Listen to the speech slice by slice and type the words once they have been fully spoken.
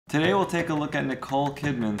Today we'll take a look at Nicole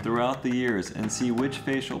Kidman throughout the years and see which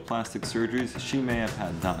facial plastic surgeries she may have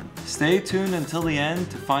had done. Stay tuned until the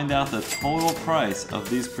end to find out the total price of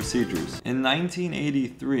these procedures. In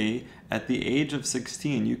 1983, at the age of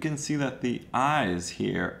 16, you can see that the eyes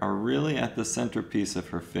here are really at the centerpiece of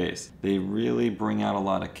her face. They really bring out a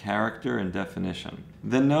lot of character and definition.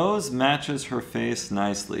 The nose matches her face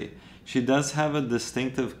nicely. She does have a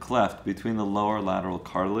distinctive cleft between the lower lateral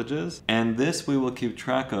cartilages, and this we will keep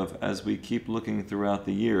track of as we keep looking throughout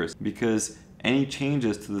the years, because any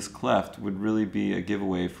changes to this cleft would really be a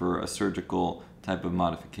giveaway for a surgical type of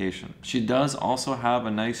modification. She does also have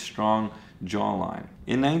a nice strong jawline.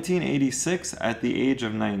 In 1986, at the age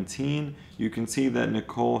of 19, you can see that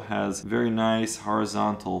Nicole has very nice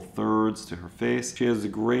horizontal thirds to her face. She has a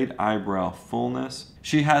great eyebrow fullness.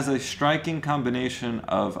 She has a striking combination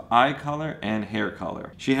of eye color and hair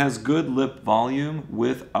color. She has good lip volume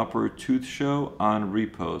with upper tooth show on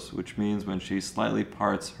repose, which means when she slightly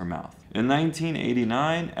parts her mouth. In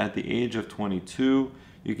 1989, at the age of 22,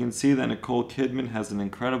 you can see that Nicole Kidman has an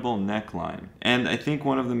incredible neckline. And I think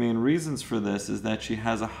one of the main reasons for this is that she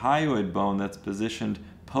has a hyoid bone that's positioned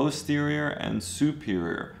posterior and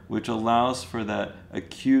superior, which allows for that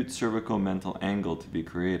acute cervical mental angle to be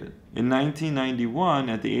created. In 1991,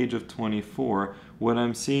 at the age of 24, what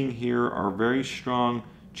I'm seeing here are very strong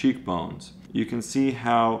cheekbones. You can see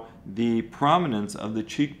how the prominence of the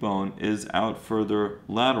cheekbone is out further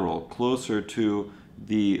lateral, closer to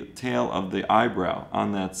the tail of the eyebrow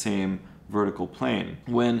on that same vertical plane.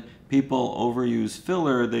 When people overuse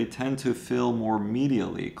filler, they tend to fill more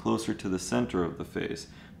medially, closer to the center of the face.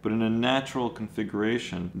 But in a natural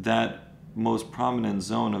configuration, that most prominent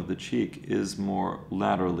zone of the cheek is more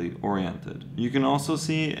laterally oriented. You can also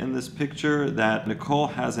see in this picture that Nicole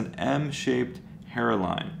has an M-shaped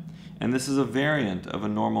hairline, and this is a variant of a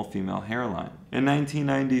normal female hairline. In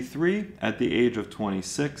 1993, at the age of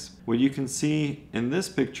 26, what you can see in this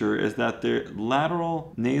picture is that the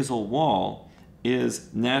lateral nasal wall is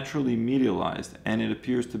naturally medialized, and it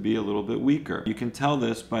appears to be a little bit weaker. You can tell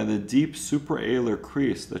this by the deep supraalar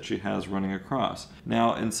crease that she has running across.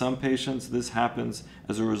 Now, in some patients, this happens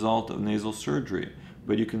as a result of nasal surgery,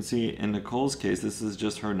 but you can see in Nicole's case, this is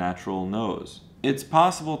just her natural nose. It's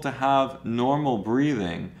possible to have normal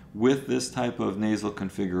breathing with this type of nasal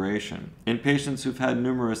configuration. In patients who've had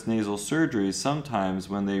numerous nasal surgeries, sometimes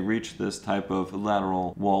when they reach this type of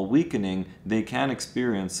lateral wall weakening, they can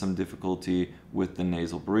experience some difficulty with the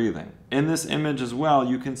nasal breathing. In this image as well,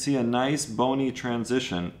 you can see a nice bony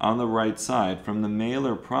transition on the right side from the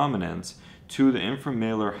malar prominence to the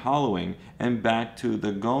inframalar hollowing and back to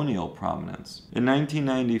the gonial prominence. In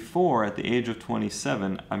 1994, at the age of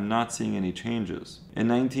 27, I'm not seeing any changes. In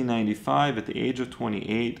 1995, at the age of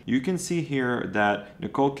 28, you can see here that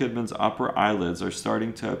Nicole Kidman's upper eyelids are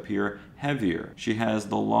starting to appear heavier. She has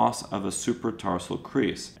the loss of a supratarsal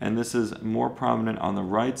crease, and this is more prominent on the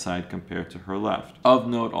right side compared to her left. Of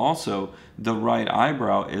note also, the right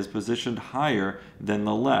eyebrow is positioned higher than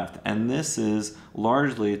the left, and this is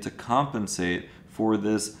largely to compensate for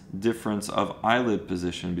this difference of eyelid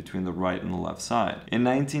position between the right and the left side. In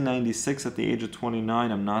 1996, at the age of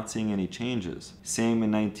 29, I'm not seeing any changes. Same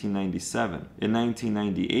in 1997. In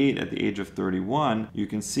 1998, at the age of 31, you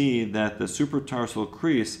can see that the supratarsal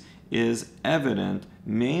crease is evident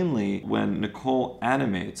mainly when Nicole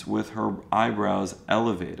animates with her eyebrows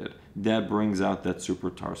elevated. That brings out that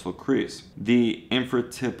supratarsal crease. The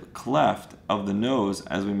infratip cleft of the nose,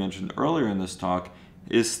 as we mentioned earlier in this talk,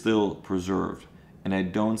 is still preserved, and I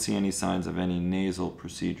don't see any signs of any nasal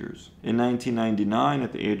procedures. In 1999,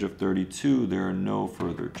 at the age of 32, there are no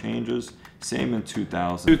further changes. Same in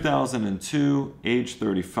 2000. 2002, age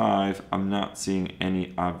 35, I'm not seeing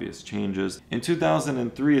any obvious changes. In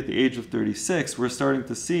 2003, at the age of 36, we're starting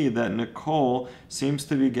to see that Nicole seems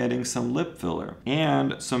to be getting some lip filler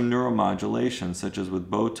and some neuromodulation, such as with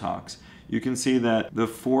Botox. You can see that the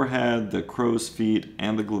forehead, the crow's feet,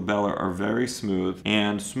 and the glabella are very smooth,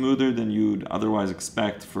 and smoother than you'd otherwise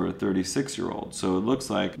expect for a 36-year-old. So it looks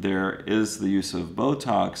like there is the use of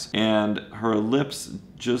Botox, and her lips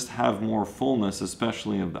just have more fullness,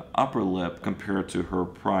 especially of the upper lip, compared to her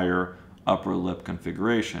prior upper lip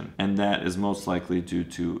configuration, and that is most likely due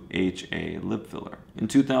to HA lip filler. In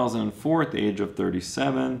 2004, at the age of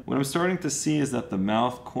 37, what I'm starting to see is that the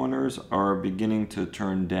mouth corners are beginning to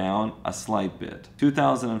turn down a slight bit.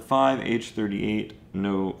 2005, age 38,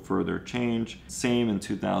 no further change. Same in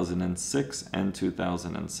 2006 and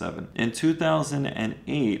 2007. In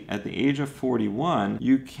 2008, at the age of 41,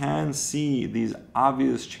 you can see these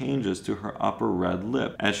obvious changes to her upper red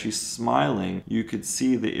lip. As she's smiling, you could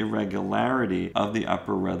see the irregularity of the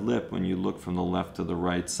upper red lip when you look from the left to the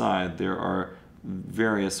right side. There are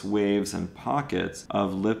various waves and pockets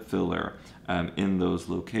of lip filler in those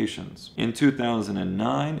locations. In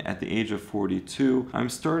 2009, at the age of 42, I'm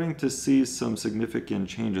starting to see some significant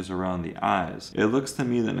changes around the eyes. It looks to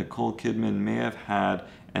me that Nicole Kidman may have had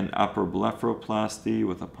an upper blepharoplasty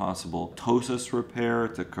with a possible ptosis repair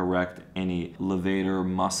to correct any levator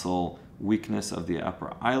muscle weakness of the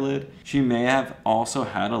upper eyelid. She may have also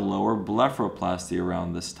had a lower blepharoplasty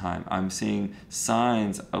around this time. I'm seeing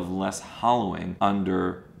signs of less hollowing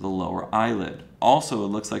under the lower eyelid. Also, it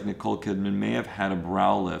looks like Nicole Kidman may have had a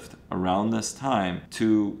brow lift around this time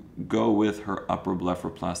to go with her upper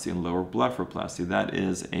blepharoplasty and lower blepharoplasty. That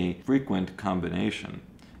is a frequent combination,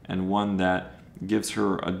 and one that gives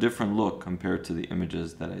her a different look compared to the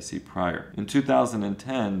images that I see prior. In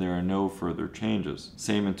 2010, there are no further changes.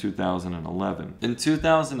 Same in 2011. In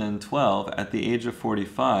 2012, at the age of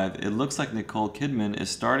 45, it looks like Nicole Kidman is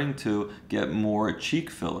starting to get more cheek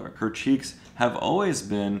filler. Her cheeks have always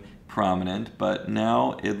been prominent, but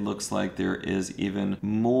now it looks like there is even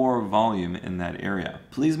more volume in that area.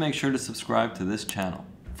 Please make sure to subscribe to this channel.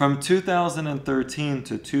 From 2013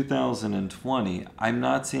 to 2020, I'm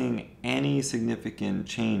not seeing any significant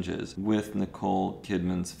changes with Nicole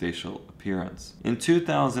Kidman's facial appearance. In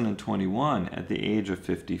 2021, at the age of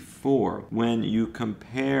 54, when you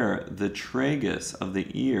compare the tragus of the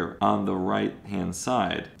ear on the right-hand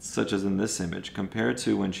side, such as in this image, compared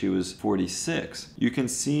to when she was 46, you can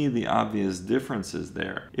see the obvious differences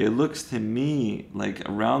there. It looks to me like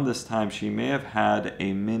around this time she may have had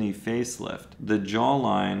a mini facelift. The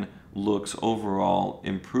jawline looks overall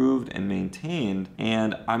improved and maintained,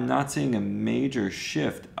 and I'm not seeing a major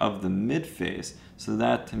shift of the mid-face, so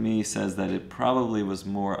that to me says that it probably was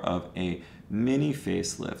more of a mini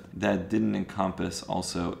facelift that didn't encompass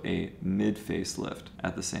also a mid facelift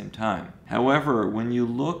at the same time. However, when you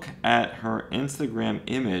look at her Instagram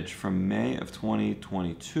image from May of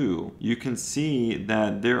 2022, you can see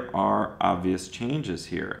that there are obvious changes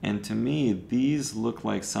here, and to me these look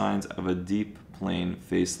like signs of a deep plain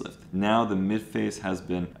facelift. Now the mid-face has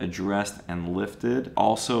been addressed and lifted.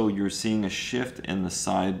 Also, you're seeing a shift in the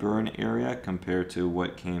sideburn area compared to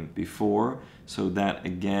what came before, so that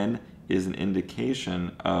again is an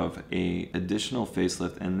indication of a additional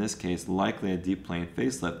facelift, in this case likely a deep plane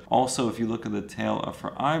facelift. Also, if you look at the tail of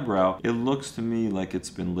her eyebrow, it looks to me like it's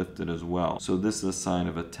been lifted as well. So this is a sign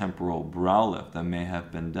of a temporal brow lift that may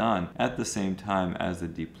have been done at the same time as the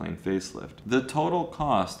deep plane facelift. The total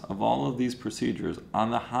cost of all of these procedures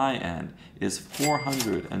on the high end is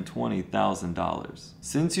 $420,000.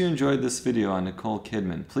 Since you enjoyed this video on Nicole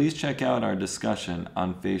Kidman, please check out our discussion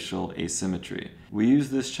on facial asymmetry. We use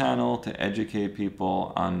this channel to educate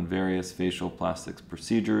people on various facial plastics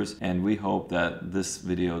procedures, and we hope that this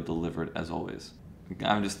video delivered as always.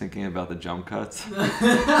 I'm just thinking about the jump cuts.